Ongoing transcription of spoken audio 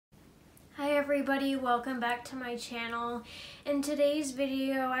everybody, welcome back to my channel. In today's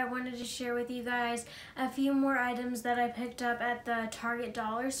video I wanted to share with you guys a few more items that I picked up at the Target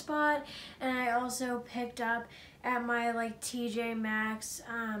dollar spot, and I also picked up at my TJ Maxx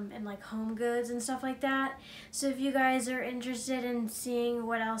and HomeGoods and stuff like that. So if you guys are interested in seeing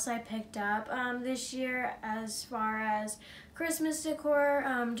what else I picked up this year as far as Christmas decor,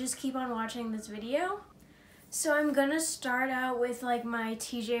 just keep on watching this video. So I'm gonna start out with my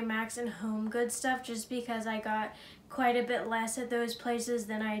TJ Maxx and HomeGoods stuff, just because I got quite a bit less at those places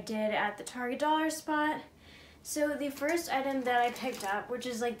than I did at the Target dollar spot. So the first item that I picked up, which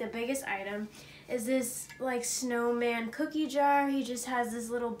is the biggest item, is this snowman cookie jar. He just has this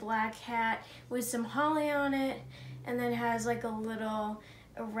little black hat with some holly on it, and then has a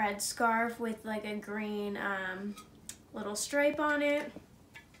red scarf with a green little stripe on it.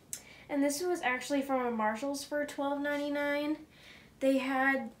 And this was actually from a Marshall's for $12.99. They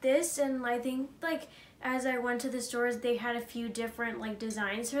had this, and I think as I went to the stores, they had a few different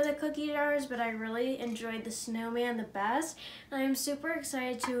designs for the cookie jars, but I really enjoyed the snowman the best. And I'm super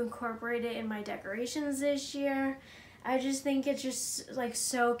excited to incorporate it in my decorations this year. I just think it's just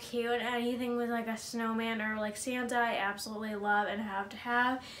so cute. Anything with a snowman or Santa, I absolutely love and have to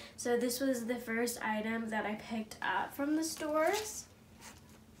have. So this was the first item that I picked up from the stores.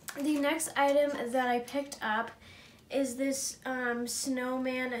 The next item that I picked up is this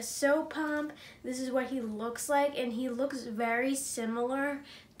snowman soap pump. This is what he looks like, and he looks very similar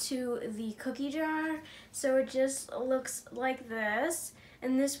to the cookie jar. So it just looks like this.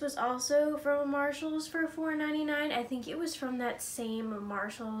 And this was also from Marshall's for $4.99. I think it was from that same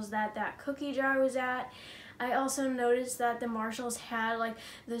Marshall's that cookie jar was at. I also noticed that the Marshalls had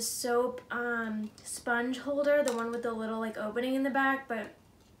the soap sponge holder, the one with the little opening in the back, but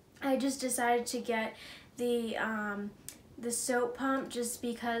I just decided to get the soap pump just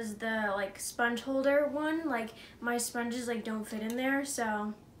because the sponge holder one, my sponges don't fit in there.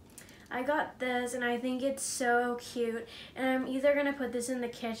 So I got this, and I think it's so cute, and I'm either gonna put this in the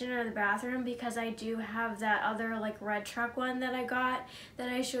kitchen or the bathroom, because I do have that other red truck one that I got that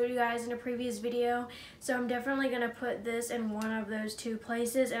I showed you guys in a previous video. So I'm definitely gonna put this in one of those two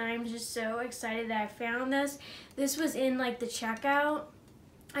places, and I'm just so excited that I found this. This was in the checkout.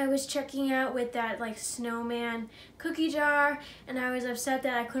 I was checking out with that snowman cookie jar, and I was upset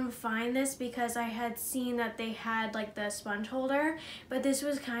that I couldn't find this because I had seen that they had the sponge holder, but this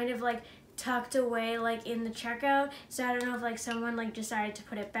was kind of tucked away in the checkout. So I don't know if someone decided to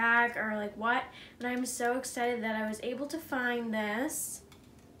put it back or what, but I'm so excited that I was able to find this.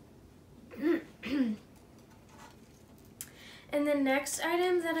 And the next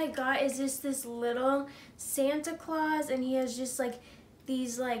item that I got is just this little Santa Claus, and he has just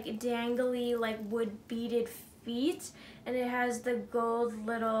these dangly wood beaded feet, and it has the gold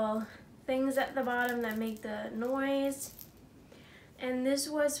little things at the bottom that make the noise. And this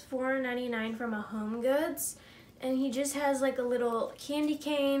was $4.99 from a HomeGoods, and he just has a little candy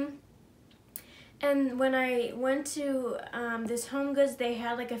cane. And when I went to this HomeGoods, they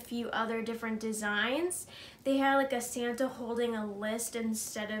had a few other different designs. They had a Santa holding a list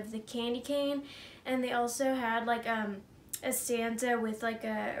instead of the candy cane, and they also had a Santa with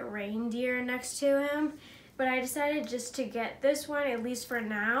a reindeer next to him. But I decided just to get this one, at least for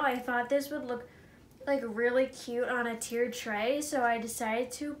now. I thought this would look really cute on a tiered tray, so I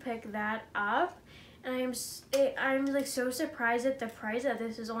decided to pick that up. And I'm so surprised at the price that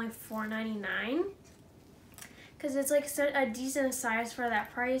this is only $4.99, because it's a decent size for that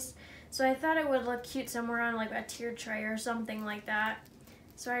price. So I thought it would look cute somewhere on a tiered tray or something like that.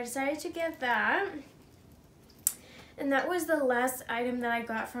 So I decided to get that. And that was the last item that I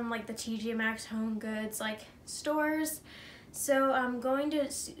got from the TJ Maxx, HomeGoods stores. So I'm going to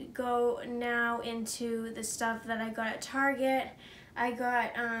go now into the stuff that I got at Target. I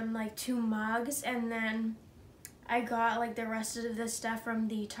got 2 mugs, and then I got the rest of the stuff from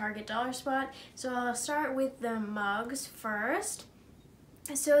the Target dollar spot. So I'll start with the mugs first.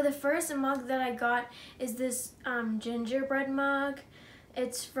 So the first mug that I got is this gingerbread mug.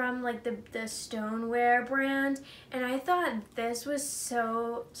 It's from the stoneware brand, and I thought this was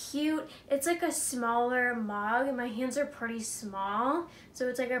so cute. It's a smaller mug, and my hands are pretty small, so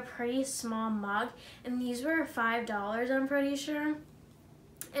it's a pretty small mug, and these were $5, I'm pretty sure.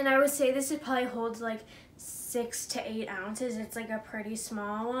 And I would say this would probably hold 6 to 8 ounces. It's a pretty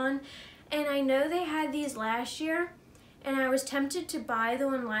small one, and I know they had these last year, and I was tempted to buy the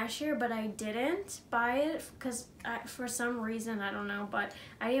one last year, but I didn't buy it because for some reason, I don't know, but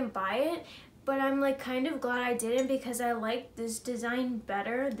I didn't buy it. But I'm kind of glad I didn't, because I like this design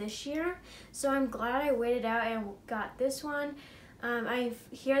better this year. So I'm glad I waited out and got this one. I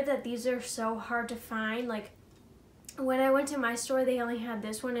hear that these are so hard to find. Like, when I went to my store, they only had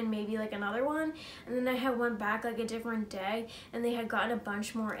this one and maybe like another one, and then I had one back like a different day, and they had gotten a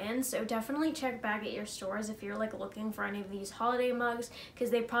bunch more in. So definitely check back at your stores if you're like looking for any of these holiday mugs,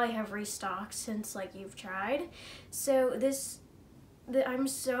 because they probably have restocked since like you've tried. So I'm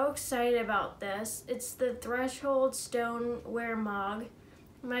so excited about this. It's the Threshold stoneware mug,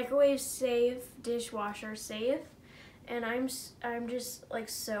 microwave safe, dishwasher safe, and I'm just like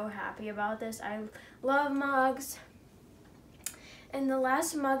so happy about this. I love mugs. And the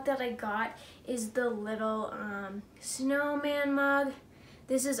last mug that I got is the little snowman mug.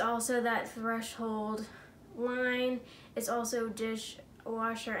 This is also that Threshold line. It's also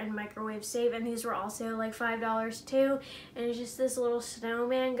dishwasher and microwave safe, and these were also like $5 too. And it's just this little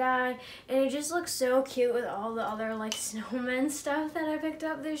snowman guy, and it just looks so cute with all the other like snowman stuff that I picked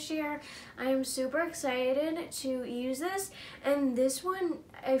up this year. I am super excited to use this, and this one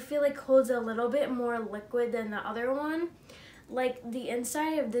I feel like holds a little bit more liquid than the other one. Like, the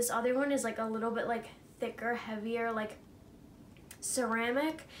inside of this other one is like a little bit like thicker, heavier, like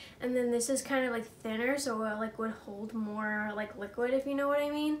ceramic, and then this is kind of like thinner, so it like would hold more like liquid, if you know what I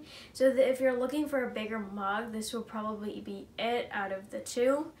mean. So if you're looking for a bigger mug, this will probably be it out of the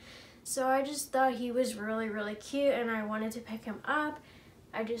two. So I just thought he was really, really cute, and I wanted to pick him up.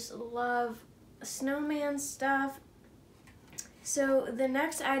 I just love snowman stuff. So the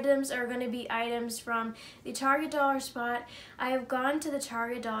next items are going to be items from the Target Dollar Spot. I have gone to the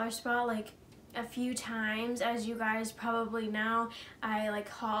Target Dollar Spot like a few times, as you guys probably know. I like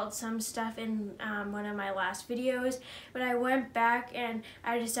hauled some stuff in one of my last videos, but I went back and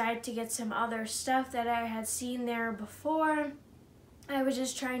I decided to get some other stuff that I had seen there before. I was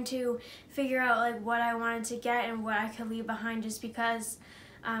just trying to figure out like what I wanted to get and what I could leave behind, just because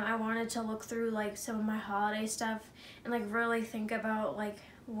I wanted to look through like some of my holiday stuff and like really think about like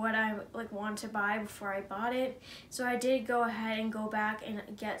what I like want to buy before I bought it. So I did go ahead and go back and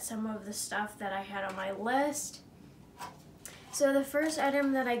get some of the stuff that I had on my list. So the first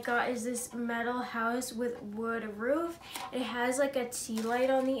item that I got is this metal house with wood roof. It has like a tea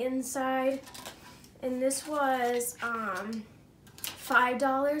light on the inside, and this was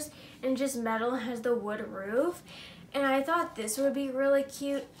 $5, and just metal, has the wood roof. And I thought this would be really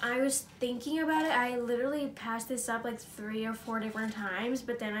cute. I was thinking about it. I literally passed this up like 3 or 4 different times,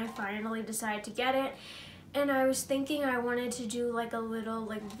 but then I finally decided to get it. And I was thinking I wanted to do like a little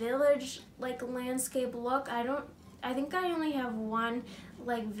like village like landscape look. I think I only have one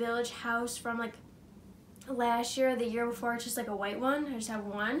like village house from like last year or the year before. It's just like a white one. I just have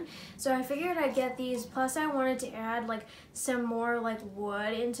one, so I figured I'd get these. Plus I wanted to add like some more like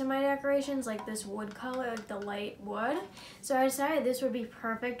wood into my decorations, like this wood color, like the light wood. So I decided this would be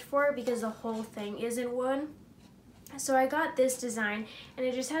perfect for it because the whole thing isn't wood. So I got this design, and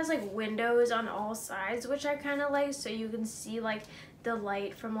it just has like windows on all sides, which I kind of like, so you can see like the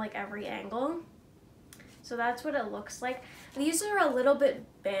light from like every angle. So that's what it looks like. These are a little bit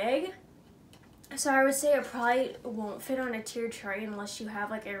big, so I would say it probably won't fit on a tiered tray unless you have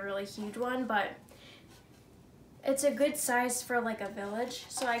like a really huge one, but it's a good size for like a village.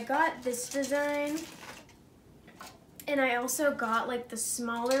 So I got this design, and I also got like the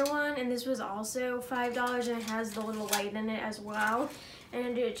smaller one, and this was also $5, and it has the little light in it as well,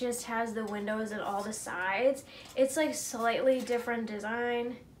 and it just has the windows at all the sides. It's like slightly different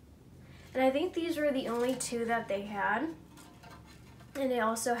design, and I think these were the only two that they had. And it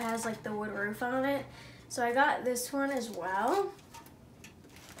also has like the wood roof on it. So I got this one as well.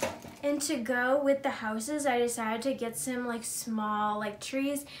 And to go with the houses, I decided to get some like small like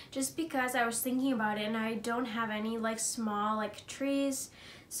trees, just because I was thinking about it and I don't have any like small like trees.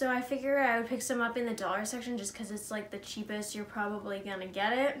 So I figured I would pick some up in the dollar section just because it's like the cheapest you're probably gonna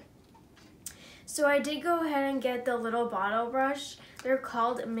get it. So I did go ahead and get the little bottle brush. They're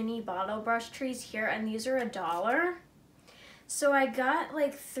called mini bottle brush trees here, and these are $1. So I got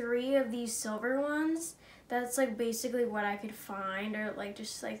like 3 of these silver ones. That's like basically what I could find, or like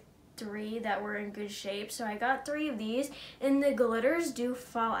just like 3 that were in good shape. So I got 3 of these, and the glitters do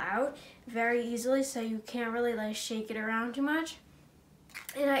fall out very easily, so you can't really like shake it around too much.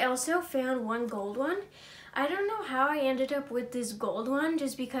 And I also found one gold one. I don't know how I ended up with this gold one,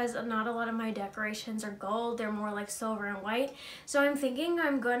 just because not a lot of my decorations are gold. They're more like silver and white. So I'm thinking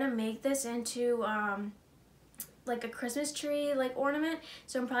I'm gonna make this into like a Christmas tree like ornament.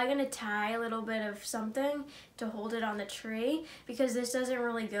 So I'm probably gonna tie a little bit of something to hold it on the tree, because this doesn't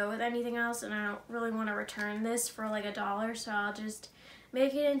really go with anything else, and I don't really want to return this for like $1, so I'll just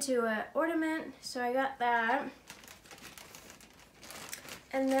make it into an ornament. So I got that.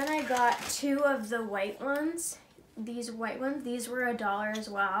 And then I got 2 of the white ones. these white ones. These were $1 as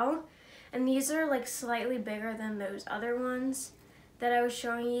well. And these are like slightly bigger than those other ones that I was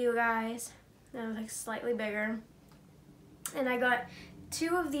showing you guys. They're like slightly bigger. And I got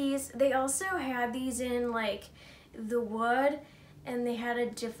 2 of these. They also had these in like the wood, and they had a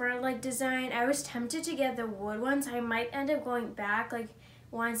different like design. I was tempted to get the wood ones. I might end up going back like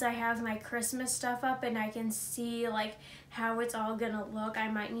once I have my Christmas stuff up and I can see like how it's all gonna look. I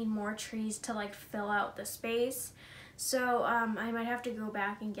might need more trees to like fill out the space. So I might have to go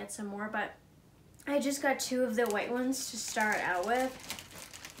back and get some more, but I just got 2 of the white ones to start out with.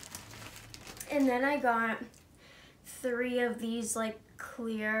 And then I got 3 of these like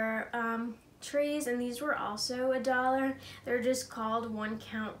clear trees, and these were also $1. They're just called 1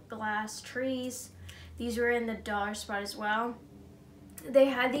 count glass trees. These were in the dollar spot as well. They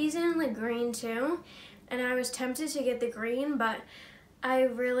had these in like green too, and I was tempted to get the green, but I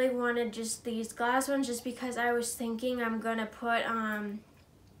really wanted just these glass ones just because I was thinking I'm gonna put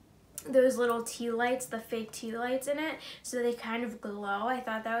those little tea lights, the fake tea lights in it, so they kind of glow. I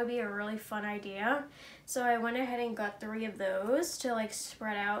thought that would be a really fun idea. So I went ahead and got 3 of those to like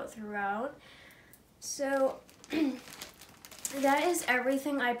spread out throughout. So that is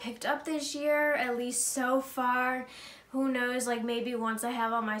everything I picked up this year, at least so far. Who knows, like maybe once I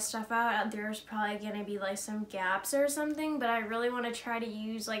have all my stuff out, there's probably gonna be like some gaps or something, but I really want to try to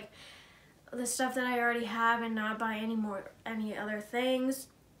use like the stuff that I already have and not buy any other things.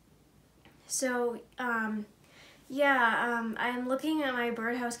 So yeah, I'm looking at my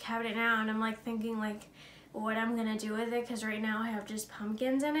birdhouse cabinet now, and I'm like thinking like what I'm gonna do with it, because right now I have just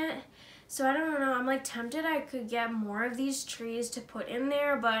pumpkins in it. So I don't know, I'm like tempted I could get more of these trees to put in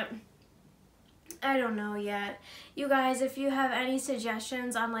there, but I don't know yet. You guys, if you have any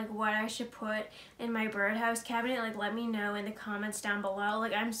suggestions on like what I should put in my birdhouse cabinet, like let me know in the comments down below.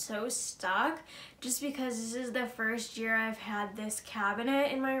 Like I'm so stuck just because this is the first year I've had this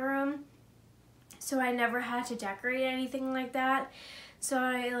cabinet in my room. So I never had to decorate anything like that. So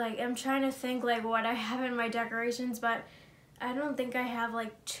I'm trying to think like what I have in my decorations, but I don't think I have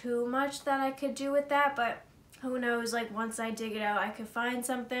like too much that I could do with that, but who knows, like once I dig it out I could find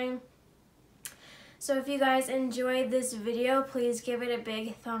something. So if you guys enjoyed this video, please give it a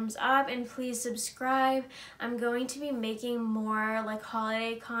big thumbs up and please subscribe. I'm going to be making more like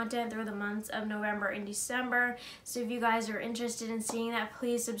holiday content through the months of November and December. So if you guys are interested in seeing that,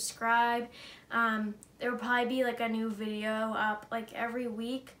 please subscribe. There will probably be like a new video up like every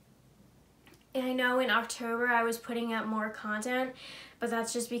week. And I know in October I was putting up more content, but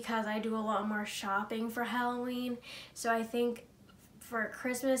that's just because I do a lot more shopping for Halloween. So I think for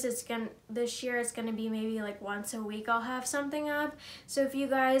Christmas this year it's gonna be maybe like once a week I'll have something up. So if you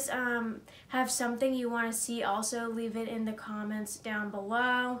guys have something you want to see, also leave it in the comments down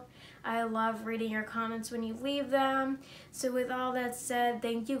below. I love reading your comments when you leave them. So with all that said,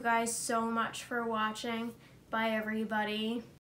 thank you guys so much for watching. Bye everybody.